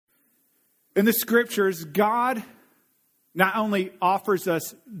In the scriptures, God not only offers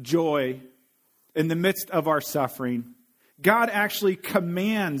us joy in the midst of our suffering, God actually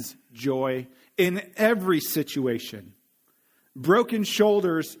commands joy in every situation. Broken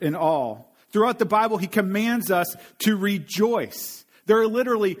shoulders and all. Throughout the Bible, he commands us to rejoice. There are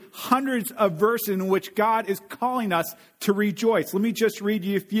literally hundreds of verses in which God is calling us to rejoice. Let me just read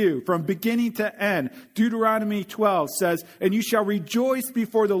you a few. From beginning to end, Deuteronomy 12 says, "And you shall rejoice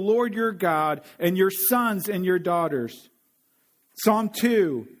before the Lord your God and your sons and your daughters." Psalm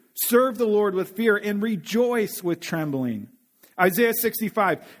 2, "Serve the Lord with fear and rejoice with trembling." Isaiah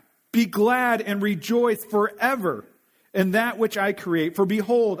 65, "Be glad and rejoice forever in that which I create. For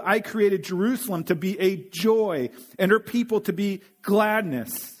behold, I created Jerusalem to be a joy, and her people to be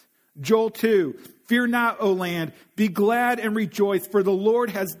gladness." Joel 2, "Fear not, O land, be glad and rejoice, for the Lord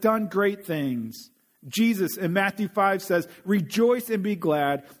has done great things." Jesus in Matthew 5 says, "Rejoice and be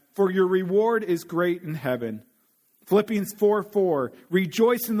glad, for your reward is great in heaven." Philippians 4:4,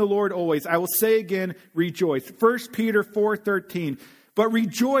 "Rejoice in the Lord always. I will say again, rejoice." 1 Peter 4:13, "But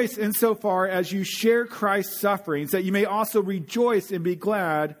rejoice insofar as you share Christ's sufferings, that you may also rejoice and be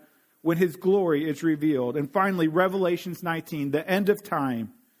glad when his glory is revealed." And finally, Revelation 19, the end of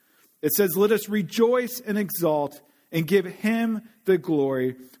time. It says, "Let us rejoice and exult and give him the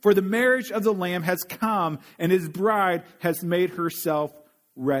glory. For the marriage of the Lamb has come, and his bride has made herself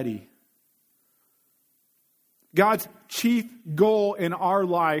ready." God's chief goal in our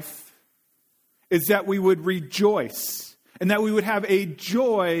life is that we would rejoice and that we would have a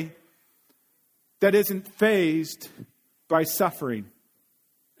joy that isn't fazed by suffering.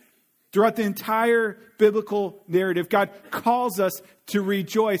 Throughout the entire biblical narrative, God calls us to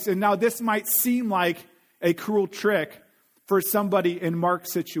rejoice. And now this might seem like a cruel trick for somebody in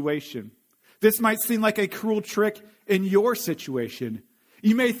Mark's situation. This might seem like a cruel trick in your situation.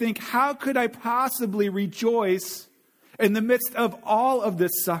 You may think, how could I possibly rejoice in the midst of all of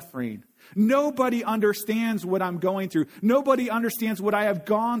this suffering? Nobody understands what I'm going through. Nobody understands what I have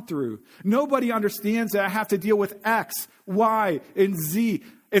gone through. Nobody understands that I have to deal with X, Y, and Z.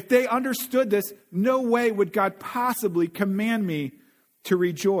 If they understood this, no way would God possibly command me to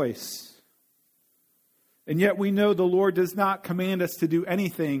rejoice. And yet we know the Lord does not command us to do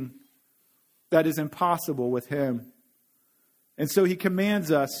anything that is impossible with him. And so he commands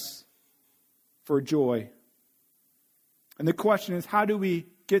us for joy. And the question is, how do we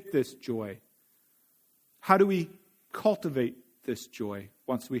get this joy? How do we cultivate this joy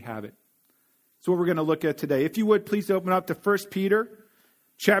once we have it? That's what we're going to look at today. If you would, please open up to 1 Peter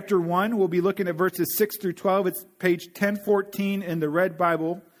chapter 1. We'll be looking at verses 6 through 12. It's page 1014 in the Red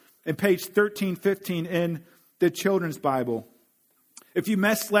Bible and page 1315 in the Children's Bible. If you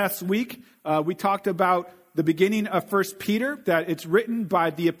missed last week, we talked about the beginning of 1 Peter, that it's written by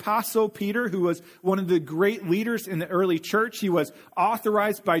the Apostle Peter, who was one of the great leaders in the early church. He was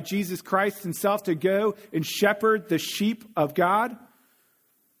authorized by Jesus Christ himself to go and shepherd the sheep of God.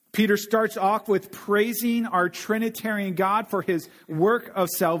 Peter starts off with praising our Trinitarian God for his work of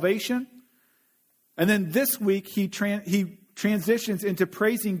salvation. And then this week, he transitions into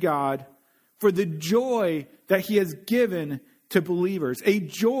praising God for the joy that he has given to believers, a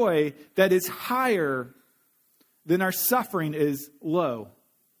joy that is higher than our suffering is low.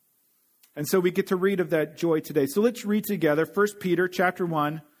 And so we get to read of that joy today. So let's read together 1 Peter chapter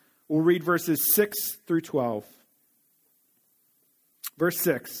 1. We'll read verses 6 through 12. Verse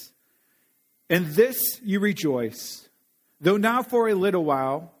 6. "In this you rejoice, though now for a little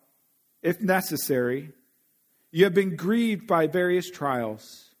while, if necessary, you have been grieved by various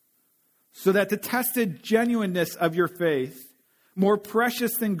trials, so that the tested genuineness of your faith, more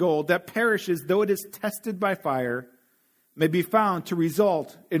precious than gold that perishes though it is tested by fire, may be found to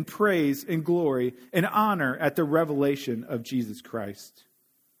result in praise and glory and honor at the revelation of Jesus Christ.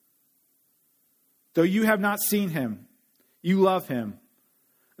 Though you have not seen him, you love him.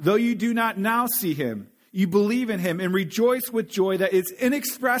 Though you do not now see him, you believe in him and rejoice with joy that is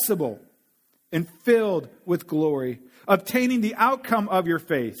inexpressible and filled with glory, obtaining the outcome of your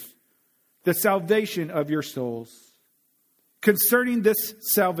faith, the salvation of your souls. Concerning this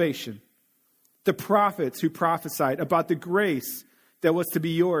salvation, the prophets who prophesied about the grace that was to be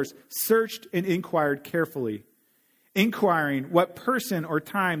yours searched and inquired carefully, inquiring what person or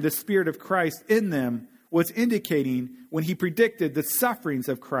time the Spirit of Christ in them was indicating when he predicted the sufferings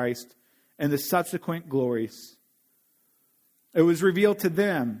of Christ and the subsequent glories. It was revealed to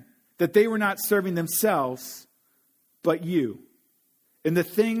them that they were not serving themselves, but you, in the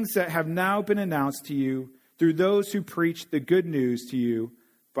things that have now been announced to you through those who preach the good news to you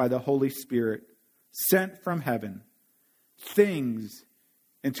by the Holy Spirit, sent from heaven, things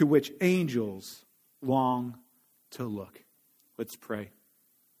and to which angels long to look. Let's pray.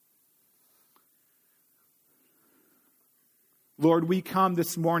 Lord, we come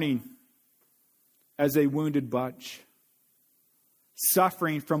this morning as a wounded bunch,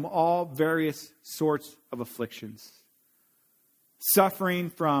 suffering from all various sorts of afflictions, suffering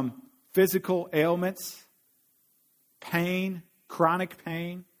from physical ailments, pain, chronic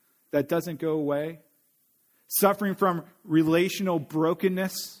pain that doesn't go away, suffering from relational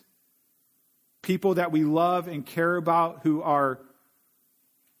brokenness, people that we love and care about who are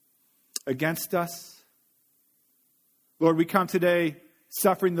against us. Lord, we come today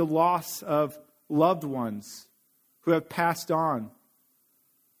suffering the loss of loved ones who have passed on.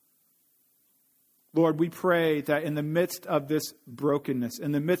 Lord, we pray that in the midst of this brokenness,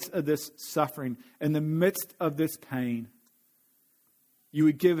 in the midst of this suffering, in the midst of this pain, you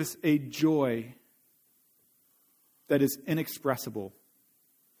would give us a joy that is inexpressible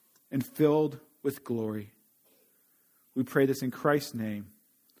and filled with glory. We pray this in Christ's name.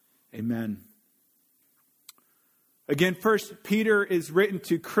 Amen. Again, First Peter is written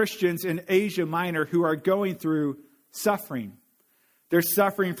to Christians in Asia Minor who are going through suffering. They're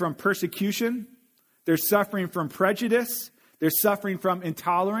suffering from persecution. They're suffering from prejudice. They're suffering from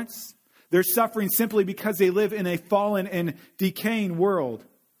intolerance. They're suffering simply because they live in a fallen and decaying world.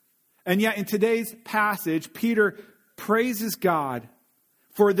 And yet in today's passage, Peter praises God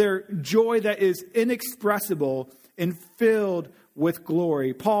for their joy that is inexpressible and filled with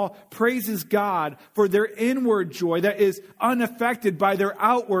glory. Paul praises God for their inward joy that is unaffected by their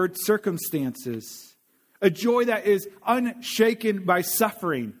outward circumstances. A joy that is unshaken by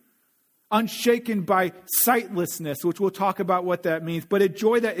suffering, unshaken by sightlessness, which we'll talk about what that means, but a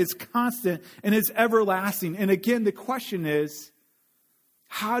joy that is constant and is everlasting. And again, the question is,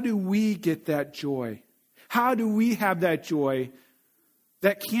 how do we get that joy? How do we have that joy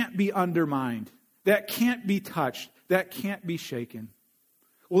that can't be undermined, that can't be touched, that can't be shaken?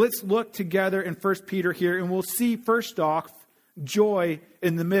 Well, let's look together in 1 Peter here, and we'll see first off joy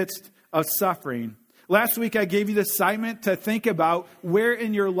in the midst of suffering. Last week, I gave you the assignment to think about where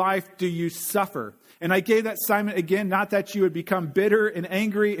in your life do you suffer. And I gave that assignment again, not that you would become bitter and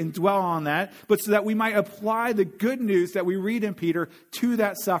angry and dwell on that, but so that we might apply the good news that we read in Peter to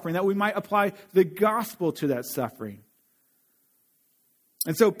that suffering, that we might apply the gospel to that suffering.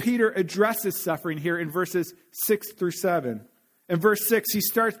 And so Peter addresses suffering here in verses 6 through 7. In verse 6, he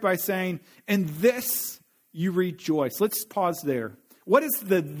starts by saying, "In this you rejoice." Let's pause there. What is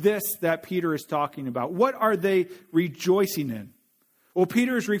the this that Peter is talking about? What are they rejoicing in? Well,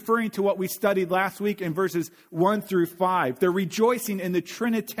 Peter is referring to what we studied last week in verses 1 through 5. They're rejoicing in the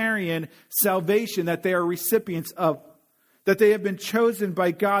Trinitarian salvation that they are recipients of, that they have been chosen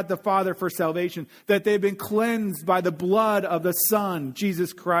by God the Father for salvation, that they've been cleansed by the blood of the Son,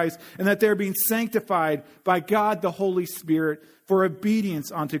 Jesus Christ, and that they're being sanctified by God the Holy Spirit for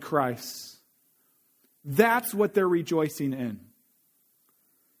obedience unto Christ. That's what they're rejoicing in.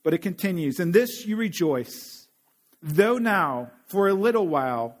 But it continues, "In this you rejoice, though now, for a little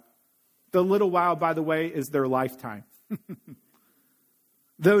while," the little while, by the way, is their lifetime.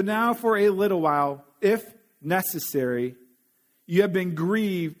 "Though now for a little while, if necessary, you have been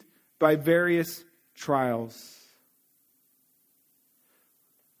grieved by various trials."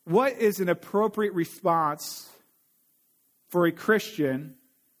 What is an appropriate response for a Christian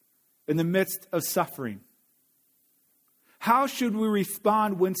in the midst of suffering? How should we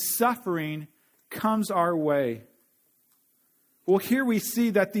respond when suffering comes our way? Well, here we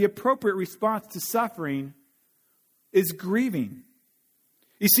see that the appropriate response to suffering is grieving.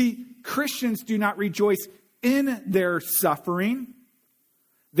 You see, Christians do not rejoice in their suffering.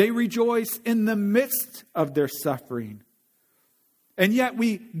 They rejoice in the midst of their suffering. And yet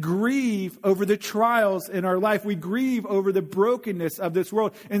we grieve over the trials in our life. We grieve over the brokenness of this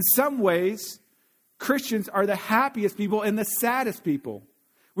world. In some ways, Christians are the happiest people and the saddest people.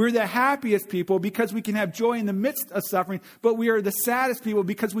 We're the happiest people because we can have joy in the midst of suffering, but we are the saddest people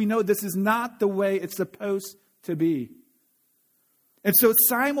because we know this is not the way it's supposed to be. And so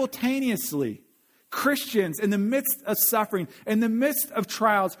simultaneously, Christians in the midst of suffering, in the midst of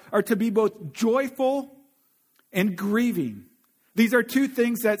trials, are to be both joyful and grieving. These are two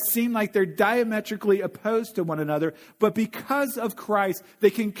things that seem like they're diametrically opposed to one another, but because of Christ, they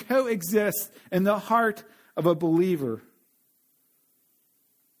can coexist in the heart of a believer.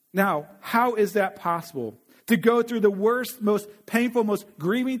 Now, how is that possible? To go through the worst, most painful, most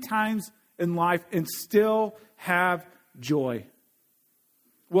grieving times in life and still have joy?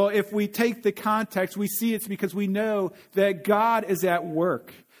 Well, if we take the context, we see it's because we know that God is at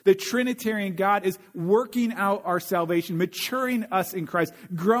work. The Trinitarian God is working out our salvation, maturing us in Christ,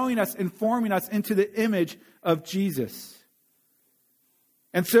 growing us and forming us into the image of Jesus.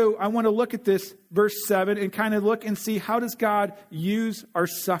 And so I want to look at this verse 7 and kind of look and see, how does God use our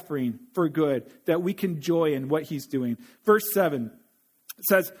suffering for good, that we can joy in what he's doing. Verse 7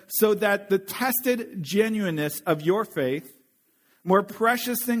 says, so that the tested genuineness of your faith, more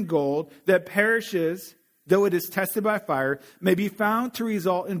precious than gold that perishes, though it is tested by fire, may be found to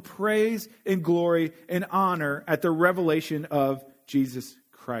result in praise and glory and honor at the revelation of Jesus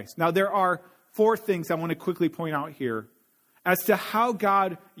Christ. Now, there are 4 things I want to quickly point out here as to how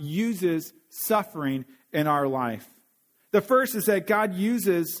God uses suffering in our life. The first is that God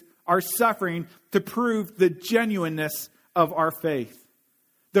uses our suffering to prove the genuineness of our faith.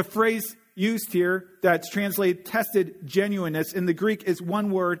 The phrase used here that's translated tested genuineness in the Greek is one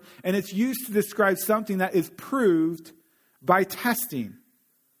word, and it's used to describe something that is proved by testing.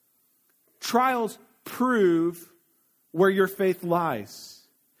 Trials prove where your faith lies.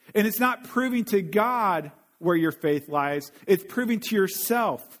 And it's not proving to God where your faith lies. It's proving to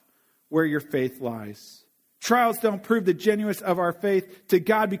yourself where your faith lies. Trials don't prove the genuineness of our faith to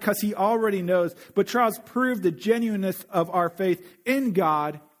God because he already knows, but trials prove the genuineness of our faith in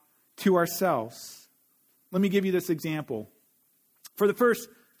God to ourselves. Let me give you this example. For the first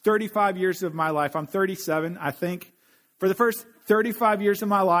 35 years of my life, I'm 37, I think. For the first 35 years of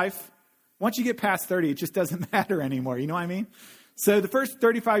my life, once you get past 30, it just doesn't matter anymore. You know what I mean? So the first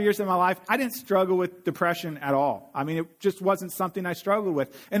 35 years of my life, I didn't struggle with depression at all. I mean, it just wasn't something I struggled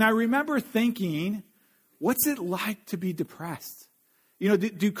with. And I remember thinking, what's it like to be depressed? You know,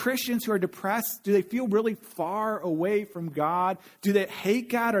 do Christians who are depressed, do they feel really far away from God? Do they hate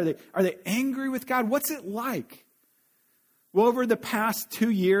God? Are they angry with God? What's it like? Well, over the past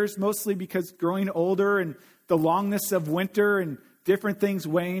 2 years, mostly because growing older and the longness of winter and different things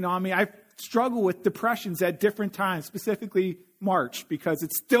weighing on me, I've struggled with depressions at different times, specifically March, because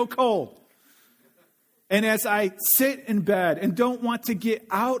it's still cold. And as I sit in bed and don't want to get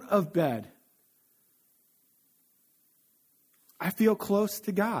out of bed, I feel close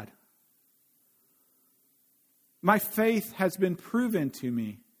to God. My faith has been proven to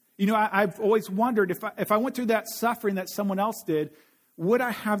me. You know, I've always wondered if I went through that suffering that someone else did, would I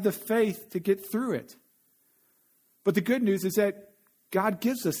have the faith to get through it? But the good news is that God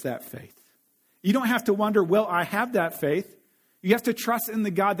gives us that faith. You don't have to wonder, will I have that faith? You have to trust in the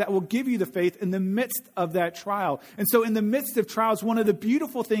God that will give you the faith in the midst of that trial. And so in the midst of trials, one of the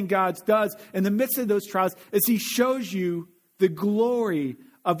beautiful things God does in the midst of those trials is he shows you the glory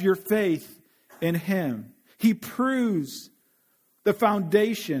of your faith in him. He proves the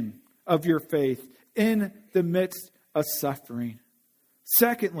foundation of your faith in the midst of suffering.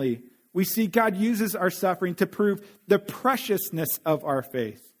 Secondly, we see God uses our suffering to prove the preciousness of our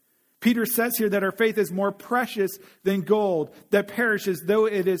faith. Peter says here that our faith is more precious than gold that perishes, though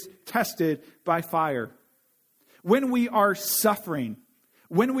it is tested by fire. When we are suffering,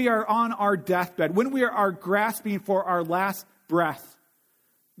 when we are on our deathbed, when we are grasping for our last breath,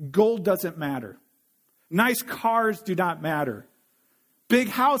 gold doesn't matter. Nice cars do not matter. Big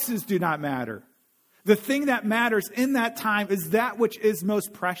houses do not matter. The thing that matters in that time is that which is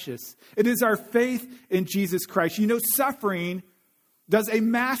most precious. It is our faith in Jesus Christ. You know, suffering does a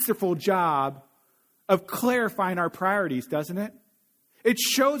masterful job of clarifying our priorities, doesn't it? It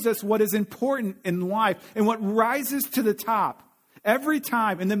shows us what is important in life, and what rises to the top every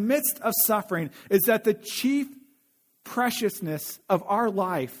time in the midst of suffering is that the chief preciousness of our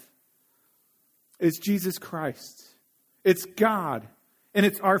life is Jesus Christ. It's God, and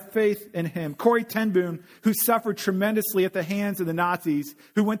it's our faith in him. Corrie ten Boom, who suffered tremendously at the hands of the Nazis,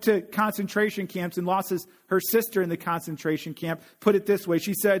 who went to concentration camps and lost her sister in the concentration camp, put it this way.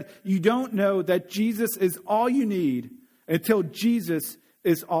 She said, "You don't know that Jesus is all you need until Jesus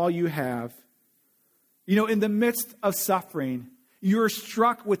is all you have." You know, in the midst of suffering, you're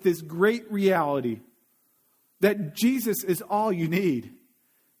struck with this great reality that Jesus is all you need,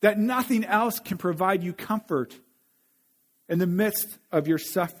 that nothing else can provide you comfort in the midst of your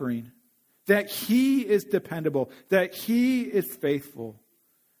suffering, that he is dependable, that he is faithful.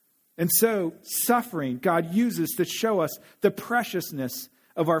 And so, suffering, God uses to show us the preciousness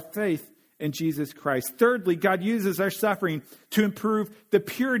of our faith in Jesus Christ. Thirdly, God uses our suffering to improve the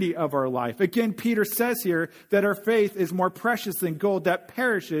purity of our life. Again, Peter says here that our faith is more precious than gold that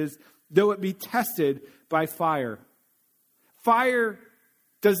perishes, though it be tested by fire. Fire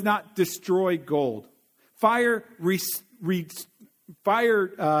does not destroy gold. Fire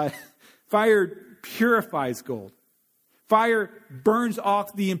purifies gold. Fire burns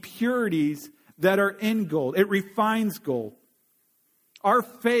off the impurities that are in gold. It refines gold. Our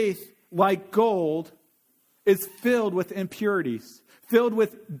faith, like gold, is filled with impurities, filled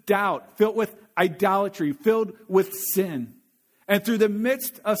with doubt, filled with idolatry, filled with sin. And through the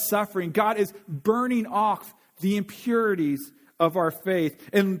midst of suffering, God is burning off the impurities of our faith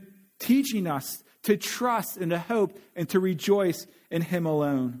and teaching us to trust and to hope and to rejoice in Him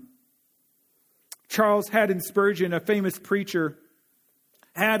alone. Charles Haddon Spurgeon, a famous preacher,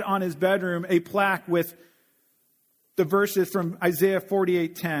 had on his bedroom a plaque with the verses from Isaiah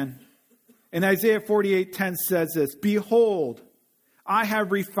 48:10. And Isaiah 48:10 says this, "Behold, I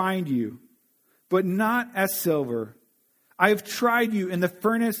have refined you, but not as silver. I have tried you in the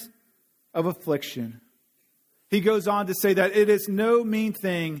furnace of affliction." He goes on to say that it is no mean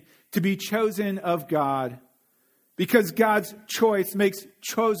thing to be chosen of God, because God's choice makes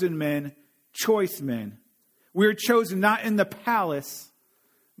chosen men choice men. We are chosen not in the palace,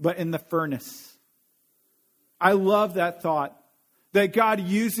 but in the furnace. I love that thought, that God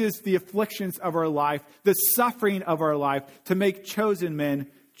uses the afflictions of our life, the suffering of our life, to make chosen men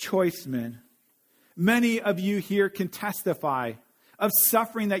choice men. Many of you here can testify of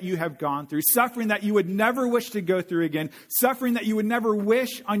suffering that you have gone through, suffering that you would never wish to go through again, suffering that you would never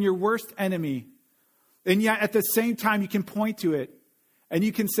wish on your worst enemy. And yet at the same time, you can point to it and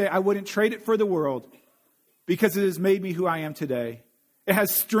you can say, I wouldn't trade it for the world, because it has made me who I am today. It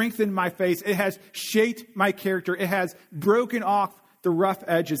has strengthened my faith. It has shaped my character. It has broken off the rough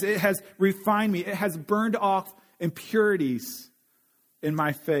edges. It has refined me. It has burned off impurities in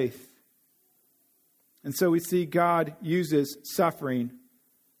my faith. And so we see God uses suffering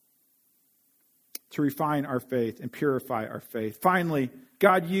to refine our faith and purify our faith. Finally,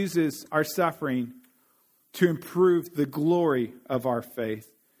 God uses our suffering to improve the glory of our faith.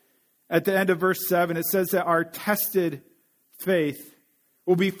 At the end of verse 7, it says that our tested faith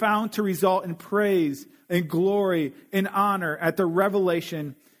will be found to result in praise and glory and honor at the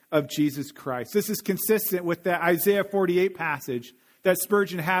revelation of Jesus Christ. This is consistent with that Isaiah 48 passage that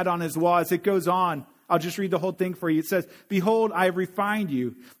Spurgeon had on his wall. As it goes on, I'll just read the whole thing for you. It says, "Behold, I have refined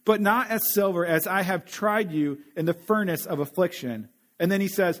you, but not as silver, as I have tried you in the furnace of affliction." And then he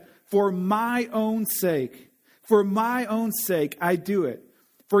says, for my own sake, I do it.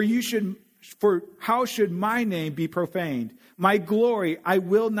 For how should my name be profaned? My glory I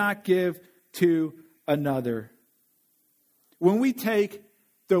will not give to another. When we take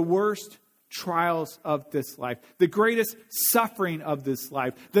the worst trials of this life, the greatest suffering of this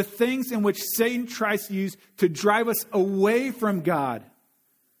life, the things in which Satan tries to use to drive us away from God,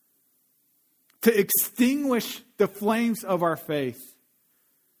 to extinguish the flames of our faith,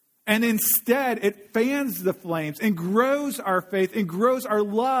 and instead it fans the flames and grows our faith and grows our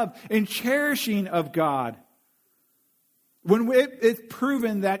love and cherishing of God. When it's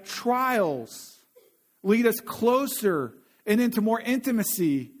proven that trials lead us closer and into more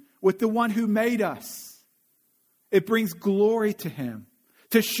intimacy with the one who made us, it brings glory to Him,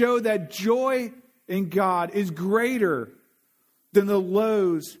 to show that joy in God is greater than the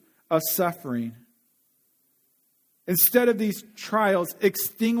lows of suffering. Instead of these trials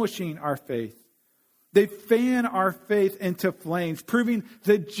extinguishing our faith, they fan our faith into flames, proving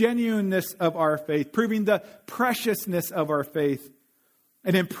the genuineness of our faith, proving the preciousness of our faith,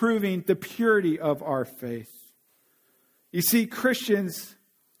 and improving the purity of our faith. You see, Christians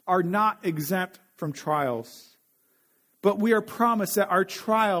are not exempt from trials, but we are promised that our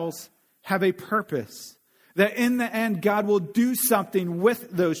trials have a purpose, that in the end God will do something with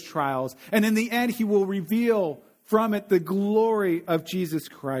those trials, and in the end He will reveal from it the glory of Jesus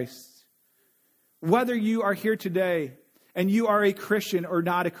Christ. Whether you are here today and you are a Christian or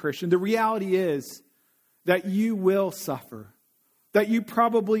not a Christian, the reality is that you will suffer, that you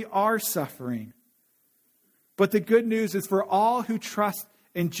probably are suffering. But the good news is for all who trust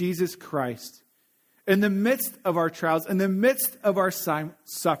in Jesus Christ, in the midst of our trials, in the midst of our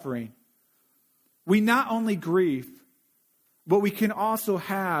suffering, we not only grieve, but we can also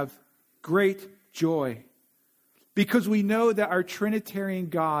have great joy. Because we know that our Trinitarian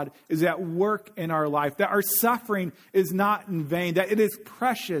God is at work in our life, that our suffering is not in vain, that it is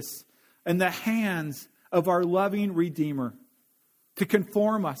precious in the hands of our loving Redeemer to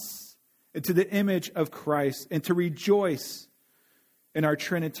conform us into the image of Christ and to rejoice in our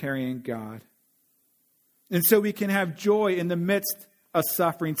Trinitarian God. And so we can have joy in the midst of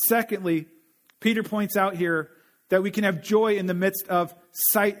suffering. Secondly, Peter points out here that we can have joy in the midst of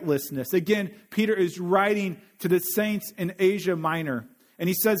sightlessness. Again, Peter is writing to the saints in Asia Minor. And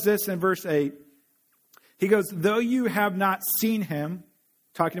he says this in verse 8. He goes, though you have not seen Him,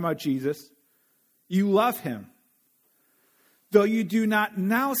 talking about Jesus, you love Him. Though you do not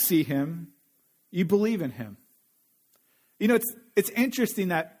now see Him, you believe in Him. You know, it's interesting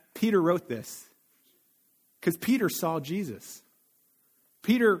that Peter wrote this, because Peter saw Jesus.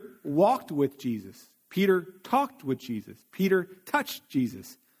 Peter walked with Jesus. Peter talked with Jesus. Peter touched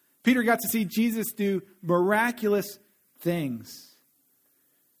Jesus. Peter got to see Jesus do miraculous things.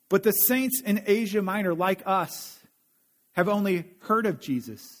 But the saints in Asia Minor, like us, have only heard of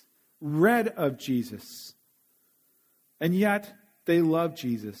Jesus, read of Jesus, and yet they love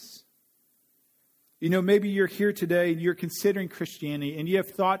Jesus. You know, maybe you're here today and you're considering Christianity and you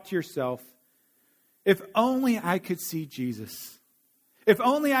have thought to yourself, if only I could see Jesus. If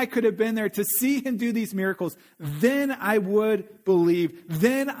only I could have been there to see him do these miracles, then I would believe.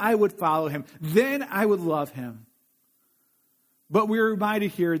 Then I would follow him. Then I would love him. But we're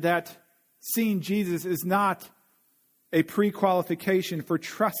reminded here that seeing Jesus is not a pre-qualification for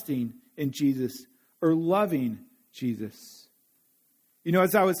trusting in Jesus or loving Jesus. You know,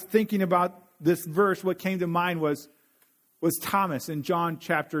 as I was thinking about this verse, what came to mind was Thomas in John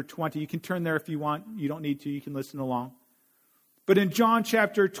chapter 20. You can turn there if you want. You don't need to. You can listen along. But in John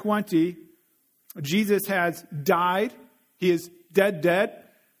chapter 20, Jesus has died. He is dead.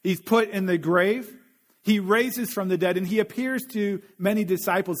 He's put in the grave. He raises from the dead, and he appears to many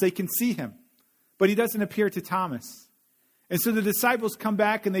disciples. They can see him, but he doesn't appear to Thomas. And so the disciples come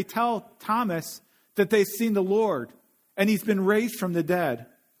back and they tell Thomas that they've seen the Lord, and he's been raised from the dead.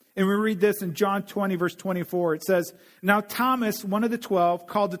 And we read this in John 20, verse 24. It says, "Now Thomas, one of the 12,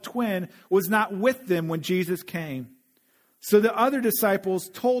 called the twin, was not with them when Jesus came. So the other disciples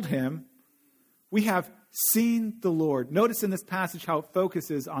told him, 'We have seen the Lord.'" Notice in this passage how it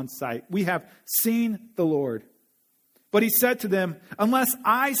focuses on sight. "We have seen the Lord." But he said to them, "Unless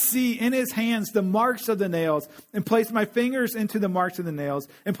I see in his hands the marks of the nails, and place my fingers into the marks of the nails,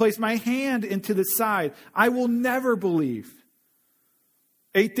 and place my hand into the side, I will never believe."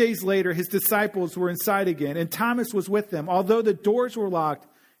 8 days later, his disciples were inside again, and Thomas was with them. Although the doors were locked,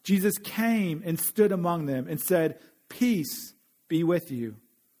 Jesus came and stood among them and said, "Peace be with you."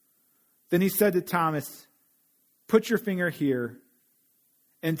 Then he said to Thomas, "Put your finger here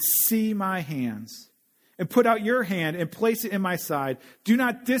and see my hands, and put out your hand and place it in my side. Do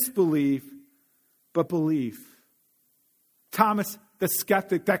not disbelieve, but believe." Thomas, the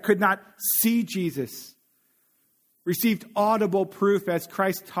skeptic that could not see Jesus, received audible proof as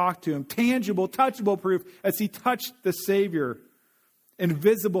Christ talked to him, tangible, touchable proof as he touched the Savior, and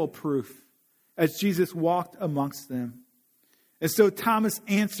visible proof as Jesus walked amongst them. And so Thomas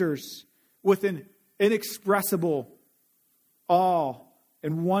answers with an inexpressible awe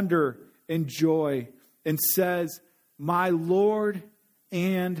and wonder and joy and says, "My Lord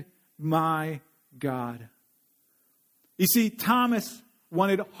and my God." You see, Thomas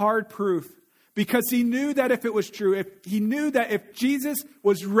wanted hard proof because he knew that if it was true, if Jesus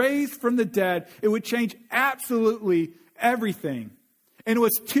was raised from the dead, it would change absolutely everything. And it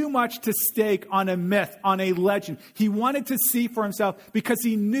was too much to stake on a myth, on a legend. He wanted to see for himself because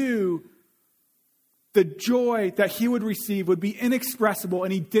he knew the joy that he would receive would be inexpressible,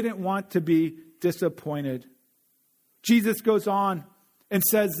 and he didn't want to be disappointed. Jesus goes on and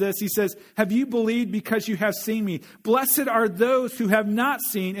says this. He says, "Have you believed because you have seen me? Blessed are those who have not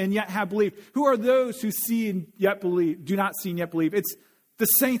seen and yet have believed." Who are those who see and yet believe, do not see and yet believe? It's the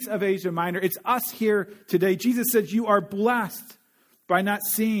saints of Asia Minor. It's us here today. Jesus says, "You are blessed by not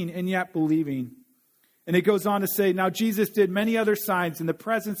seeing and yet believing." And it goes on to say, "Now Jesus did many other signs in the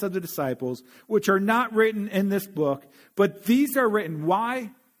presence of the disciples, which are not written in this book, but these are written."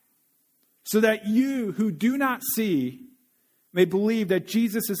 Why? "So that you who do not see may believe that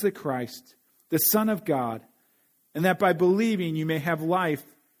Jesus is the Christ, the Son of God, and that by believing you may have life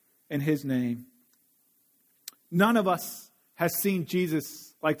in his name." None of us has seen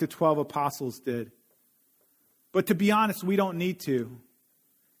Jesus like the 12 apostles did. But to be honest, we don't need to.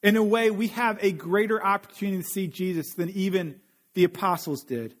 In a way, we have a greater opportunity to see Jesus than even the apostles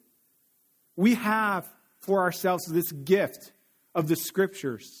did. We have for ourselves this gift of the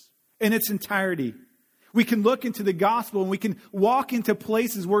Scriptures in its entirety. We can look into the gospel and we can walk into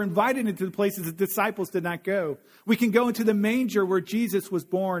places. We're invited into the places the disciples did not go. We can go into the manger where Jesus was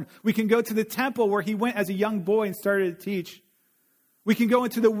born. We can go to the temple where he went as a young boy and started to teach. We can go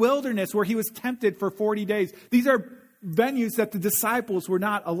into the wilderness where he was tempted for 40 days. These are venues that the disciples were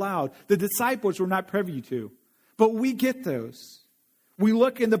not allowed. The disciples were not privy to. But we get those. We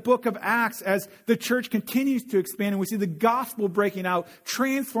look in the book of Acts as the church continues to expand, and we see the gospel breaking out,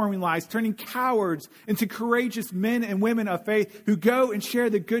 transforming lives, turning cowards into courageous men and women of faith who go and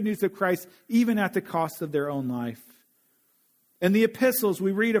share the good news of Christ, even at the cost of their own life. In the epistles,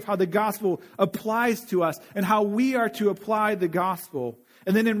 we read of how the gospel applies to us and how we are to apply the gospel.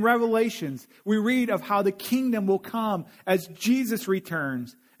 And then in Revelations, we read of how the kingdom will come as Jesus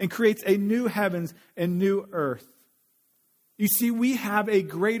returns and creates a new heavens and new earth. You see, we have a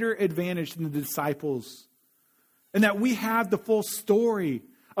greater advantage than the disciples, in that we have the full story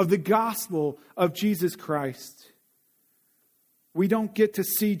of the gospel of Jesus Christ. We don't get to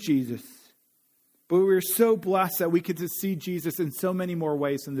see Jesus, but we're so blessed that we get to see Jesus in so many more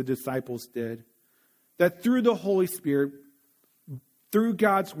ways than the disciples did. That through the Holy Spirit, through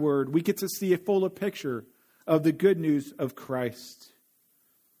God's word, we get to see a fuller picture of the good news of Christ.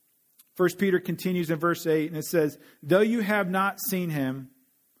 1 Peter continues in verse 8, and it says, though you have not seen him,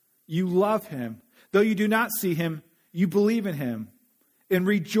 you love him. Though you do not see him, you believe in him, and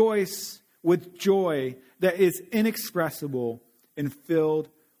rejoice with joy that is inexpressible and filled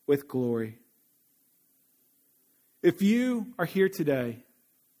with glory. If you are here today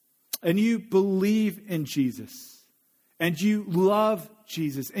and you believe in Jesus and you love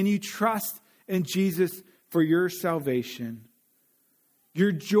Jesus and you trust in Jesus for your salvation,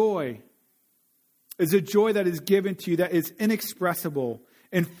 your joy is a joy that is given to you that is inexpressible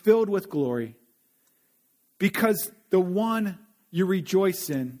and filled with glory, because the one you rejoice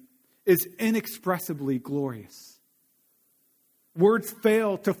in is inexpressibly glorious. Words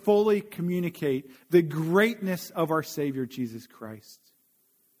fail to fully communicate the greatness of our Savior, Jesus Christ.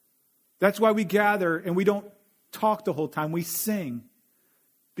 That's why we gather and we don't talk the whole time. We sing.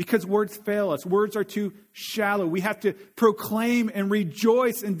 Because words fail us. Words are too shallow. We have to proclaim and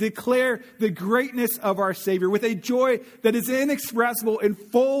rejoice and declare the greatness of our Savior with a joy that is inexpressible and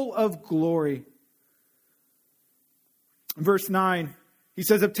full of glory. In verse 9, he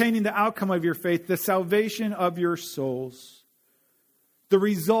says, obtaining the outcome of your faith, the salvation of your souls. The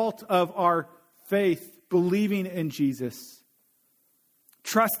result of our faith, believing in Jesus,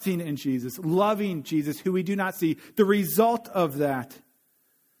 trusting in Jesus, loving Jesus, who we do not see. The result of that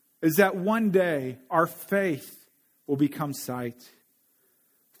is that one day our faith will become sight.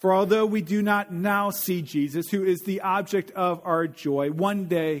 For although we do not now see Jesus, who is the object of our joy, one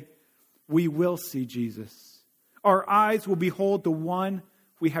day we will see Jesus. Our eyes will behold the one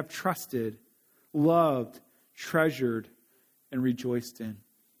we have trusted, loved, treasured, and rejoiced in.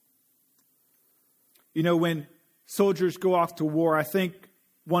 You know, when soldiers go off to war, I think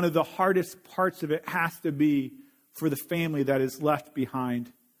one of the hardest parts of it has to be for the family that is left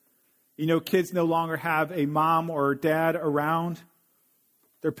behind. You know, kids no longer have a mom or dad around.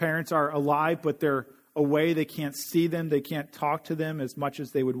 Their parents are alive, but they're away. They can't see them. They can't talk to them as much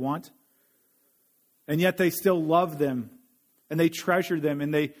as they would want. And yet they still love them, and they treasure them,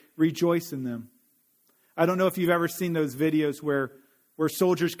 and they rejoice in them. I don't know if you've ever seen those videos where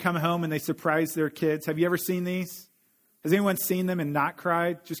soldiers come home and they surprise their kids. Have you ever seen these? Has anyone seen them and not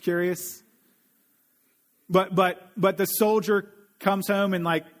cried? Just curious. But the soldier comes home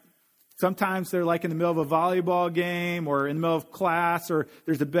and sometimes they're in the middle of a volleyball game or in the middle of class, or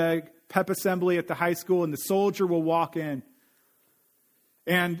there's a big pep assembly at the high school, and the soldier will walk in.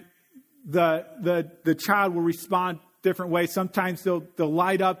 And the child will respond different ways. Sometimes they'll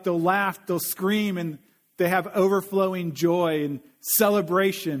light up, they'll laugh, they'll scream, and they have overflowing joy and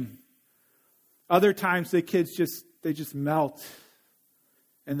celebration. Other times the kids just melt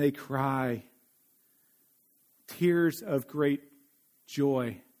and they cry. Tears of great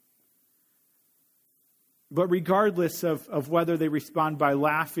joy. But regardless of whether they respond by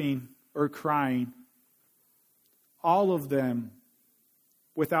laughing or crying, all of them,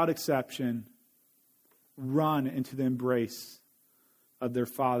 without exception, run into the embrace of their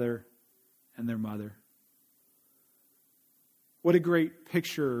father and their mother. What a great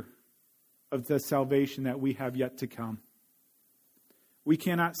picture of the salvation that we have yet to come. We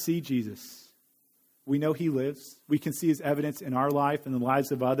cannot see Jesus. We know he lives. We can see his evidence in our life and the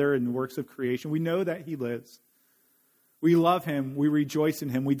lives of others and the works of creation. We know that he lives. We love him. We rejoice in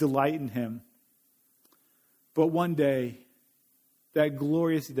him. We delight in him. But one day, that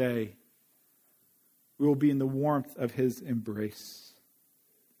glorious day, we will be in the warmth of his embrace.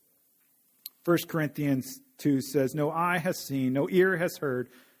 1 Corinthians 2 says, no eye has seen, no ear has heard,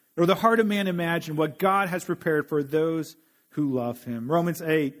 nor the heart of man imagined what God has prepared for those who love him. Romans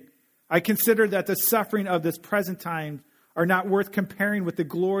 8, I consider that the suffering of this present time are not worth comparing with the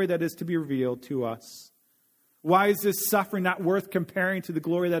glory that is to be revealed to us. Why is this suffering not worth comparing to the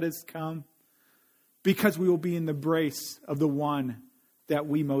glory that is to come? Because we will be in the embrace of the one that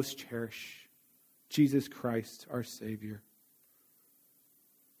we most cherish, Jesus Christ, our Savior.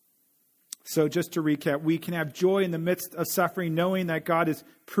 So just to recap, we can have joy in the midst of suffering, knowing that God is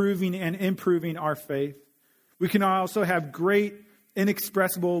proving and improving our faith. We can also have great,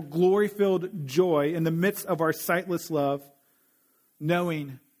 inexpressible, glory-filled joy in the midst of our sightless love,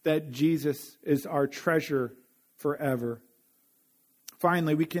 knowing that Jesus is our treasure forever.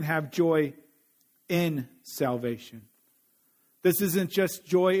 Finally, we can have joy in salvation. This isn't just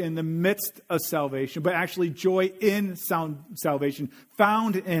joy in the midst of salvation, but actually joy in salvation,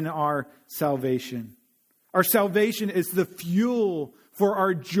 found in our salvation. Our salvation is the fuel for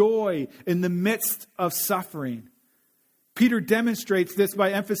our joy in the midst of suffering. Peter demonstrates this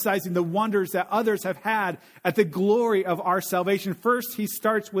by emphasizing the wonders that others have had at the glory of our salvation. First, he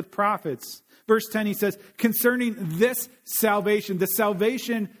starts with prophets. Verse 10, he says, concerning this salvation, the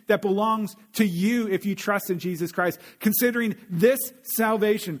salvation that belongs to you if you trust in Jesus Christ, considering this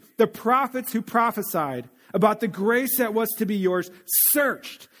salvation, the prophets who prophesied about the grace that was to be yours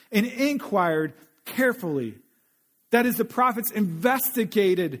searched and inquired carefully. That is, the prophets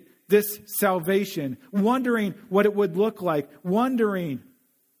investigated this salvation, wondering what it would look like, wondering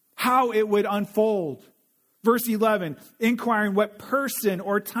how it would unfold. Verse 11, inquiring what person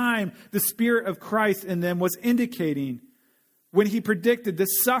or time the Spirit of Christ in them was indicating when he predicted the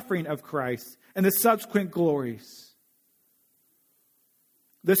suffering of Christ and the subsequent glories.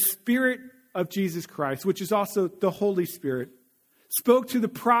 The Spirit of Jesus Christ, which is also the Holy Spirit, spoke to the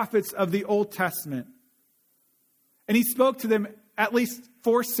prophets of the Old Testament. And he spoke to them at least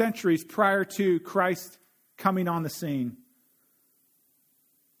 4 centuries prior to Christ coming on the scene.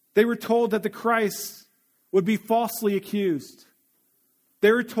 They were told that the Christ would be falsely accused.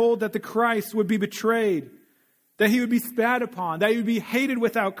 They were told that the Christ would be betrayed, that he would be spat upon, that he would be hated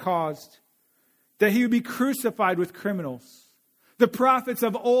without cause, that he would be crucified with criminals. The prophets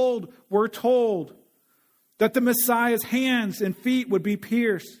of old were told that the Messiah's hands and feet would be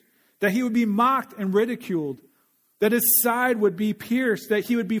pierced, that he would be mocked and ridiculed, that his side would be pierced, that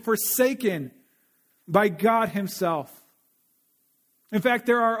he would be forsaken by God himself. In fact,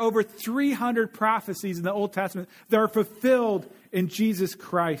 there are over 300 prophecies in the Old Testament that are fulfilled in Jesus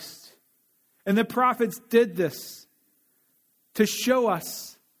Christ. And the prophets did this to show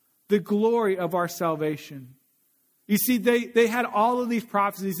us the glory of our salvation. You see, they had all of these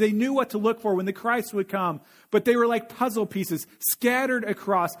prophecies. They knew what to look for when the Christ would come. But they were like puzzle pieces scattered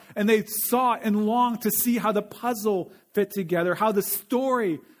across. And they sought and longed to see how the puzzle fit together, how the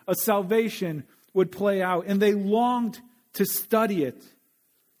story of salvation would play out. And they longed to study it,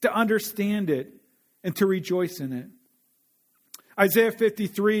 to understand it, and to rejoice in it. Isaiah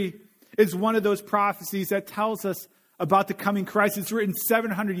 53 is one of those prophecies that tells us about the coming Christ. It's written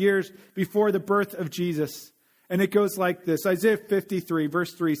 700 years before the birth of Jesus. And it goes like this. Isaiah 53,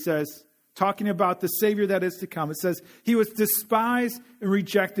 verse 3 says, talking about the Savior that is to come, it says, he was despised and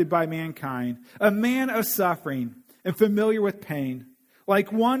rejected by mankind, a man of suffering and familiar with pain.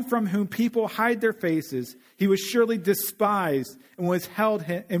 Like one from whom people hide their faces, he was surely despised and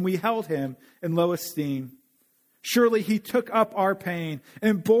we held him in low esteem. Surely he took up our pain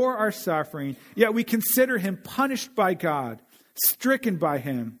and bore our suffering, yet we consider him punished by God, stricken by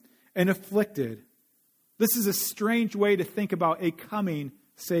him, and afflicted. This is a strange way to think about a coming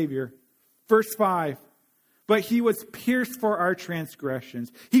Savior. Verse 5, but he was pierced for our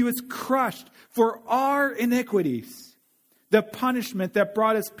transgressions. He was crushed for our iniquities. The punishment that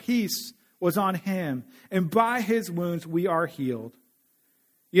brought us peace was on him, and by his wounds we are healed.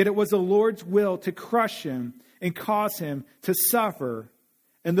 Yet it was the Lord's will to crush him and cause him to suffer.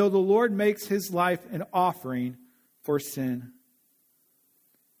 And though the Lord makes his life an offering for sin.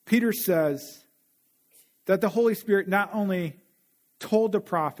 Peter says that the Holy Spirit not only told the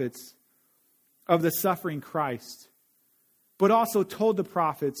prophets of the suffering Christ, but also told the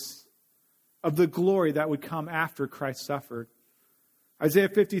prophets of the glory that would come after Christ suffered. Isaiah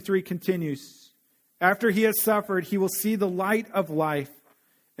 53 continues, after he has suffered, he will see the light of life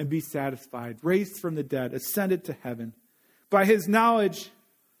and be satisfied, raised from the dead, ascended to heaven. By his knowledge,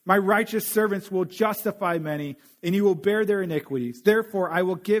 my righteous servants will justify many, and he will bear their iniquities. Therefore, I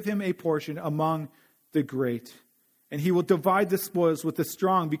will give him a portion among the great, and he will divide the spoils with the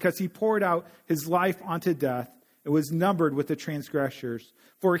strong, because he poured out his life unto death and was numbered with the transgressors.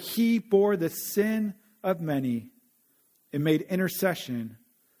 For he bore the sin of many and made intercession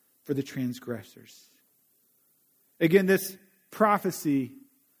for the transgressors. Again, this prophecy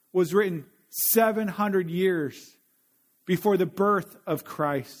was written 700 years before the birth of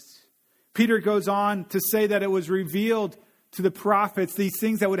Christ. Peter goes on to say that it was revealed to the prophets, these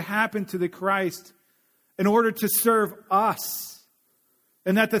things that would happen to the Christ in order to serve us.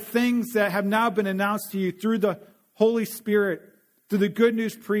 And that the things that have now been announced to you through the Holy Spirit, through the good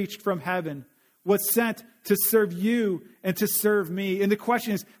news preached from heaven, was sent to serve you and to serve me. And the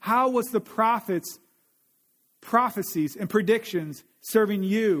question is, how was the prophets' prophecies and predictions serving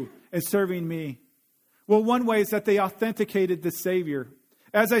you and serving me? Well, one way is that they authenticated the Savior.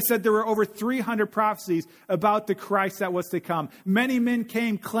 As I said, there were over 300 prophecies about the Christ that was to come. Many men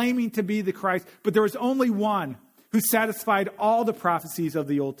came claiming to be the Christ, but there was only one who satisfied all the prophecies of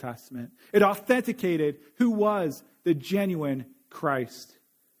the Old Testament. It authenticated who was the genuine Christ.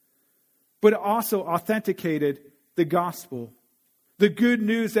 But it also authenticated the gospel, the good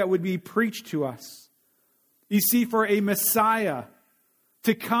news that would be preached to us. You see, for a Messiah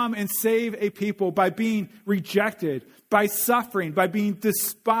to come and save a people by being rejected, by suffering, by being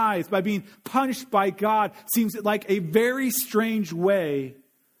despised, by being punished by God, seems like a very strange way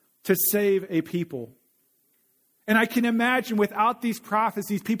to save a people. And I can imagine without these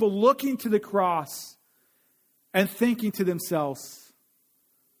prophecies, people looking to the cross and thinking to themselves,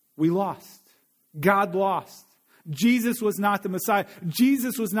 we lost. God lost. Jesus was not the Messiah.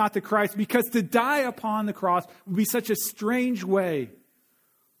 Jesus was not the Christ, because to die upon the cross would be such a strange way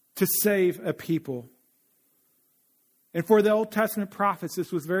to save a people. And for the Old Testament prophets,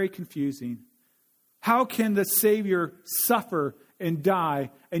 this was very confusing. How can the Savior suffer and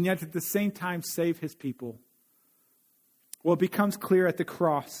die and yet at the same time save his people? Well, it becomes clear at the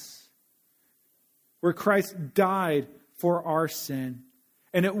cross, where Christ died for our sin.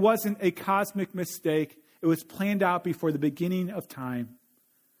 And it wasn't a cosmic mistake. It was planned out before the beginning of time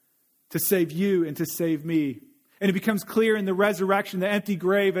to save you and to save me. And it becomes clear in the resurrection, the empty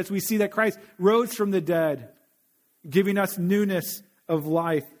grave, as we see that Christ rose from the dead, giving us newness of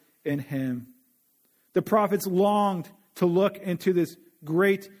life in him. The prophets longed to look into this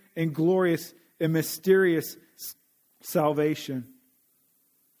great and glorious and mysterious salvation.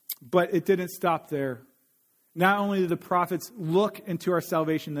 But it didn't stop there. Not only did the prophets look into our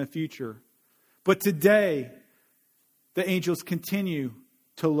salvation in the future, but today the angels continue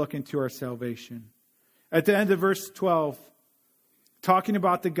to look into our salvation. At the end of verse 12, talking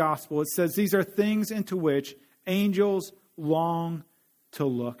about the gospel, it says, these are things into which angels long to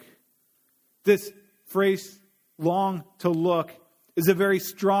look. This phrase, long to look, is a very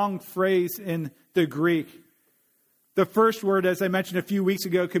strong phrase in the Greek. The first word, as I mentioned a few weeks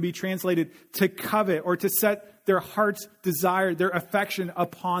ago, could be translated to covet or to set their heart's desire, their affection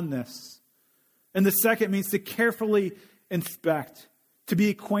upon this. And the second means to carefully inspect, to be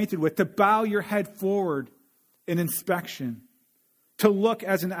acquainted with, to bow your head forward in inspection, to look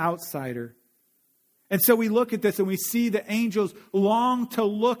as an outsider. And so we look at this and we see the angels long to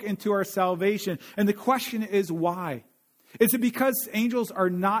look into our salvation. And the question is why? Is it because angels are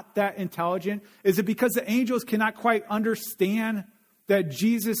not that intelligent? Is it because the angels cannot quite understand that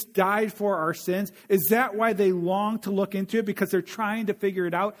Jesus died for our sins? Is that why they long to look into it? Because they're trying to figure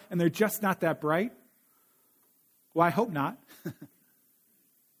it out and they're just not that bright? Well, I hope not.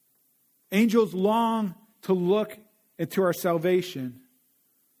 Angels long to look into our salvation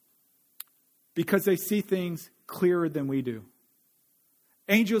because they see things clearer than we do.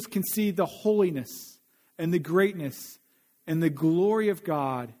 Angels can see the holiness and the greatness and the glory of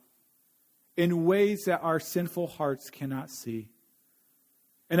God in ways that our sinful hearts cannot see.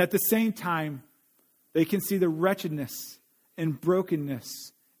 And at the same time, they can see the wretchedness and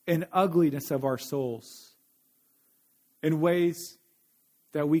brokenness and ugliness of our souls in ways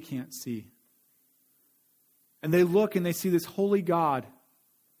that we can't see. And they look and they see this holy God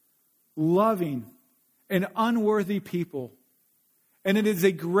loving an unworthy people. And it is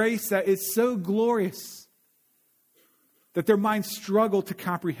a grace that is so glorious that their minds struggle to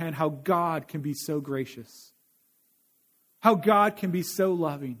comprehend how God can be so gracious, how God can be so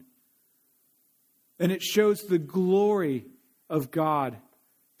loving. And it shows the glory of God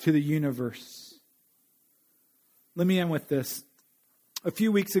to the universe. Let me end with this. A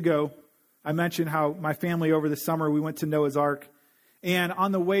few weeks ago, I mentioned how my family over the summer, we went to Noah's Ark. And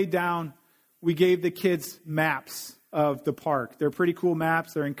on the way down, we gave the kids maps of the park. They're pretty cool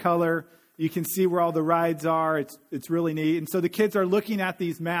maps. They're in color. You can see where all the rides are. It's really neat. And so the kids are looking at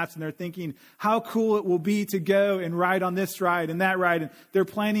these maps and they're thinking how cool it will be to go and ride on this ride and that ride. And they're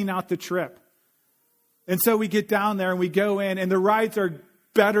planning out the trip. And so we get down there and we go in and the rides are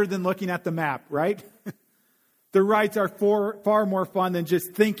better than looking at the map, right? The rides are far more fun than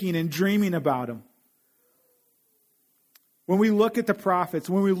just thinking and dreaming about them. When we look at the prophets,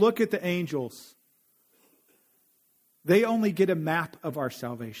 when we look at the angels, they only get a map of our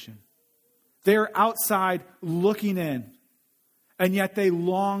salvation. They're outside looking in, and yet they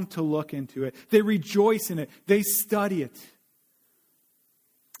long to look into it. They rejoice in it. They study it.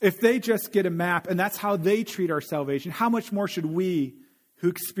 If they just get a map, and that's how they treat our salvation, how much more should we, who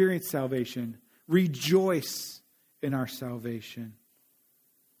experience salvation, rejoice in our salvation?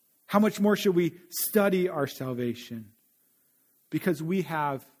 How much more should we study our salvation? Because we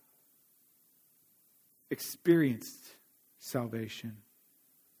have experienced salvation.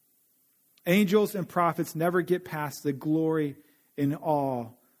 Angels and prophets never get past the glory and awe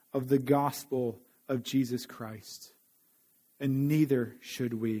of the gospel of Jesus Christ. And neither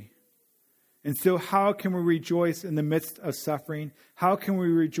should we. And so how can we rejoice in the midst of suffering? How can we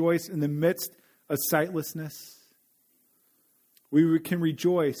rejoice in the midst of sightlessness? We can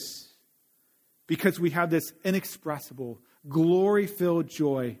rejoice because we have this inexpressible, glory-filled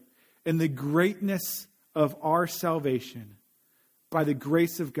joy in the greatness of our salvation by the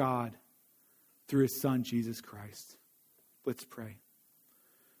grace of God through His Son, Jesus Christ. Let's pray.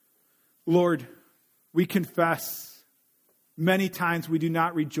 Lord, we confess many times we do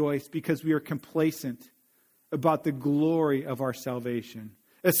not rejoice because we are complacent about the glory of our salvation.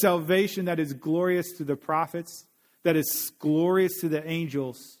 A salvation that is glorious to the prophets, that is glorious to the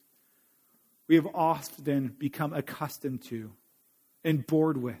angels, we have often become accustomed to and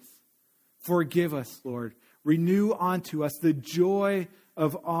bored with. Forgive us, Lord. Renew unto us the joy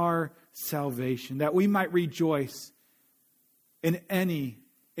of our salvation, that we might rejoice in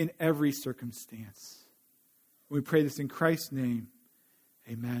every circumstance. We pray this in Christ's name.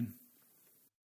 Amen.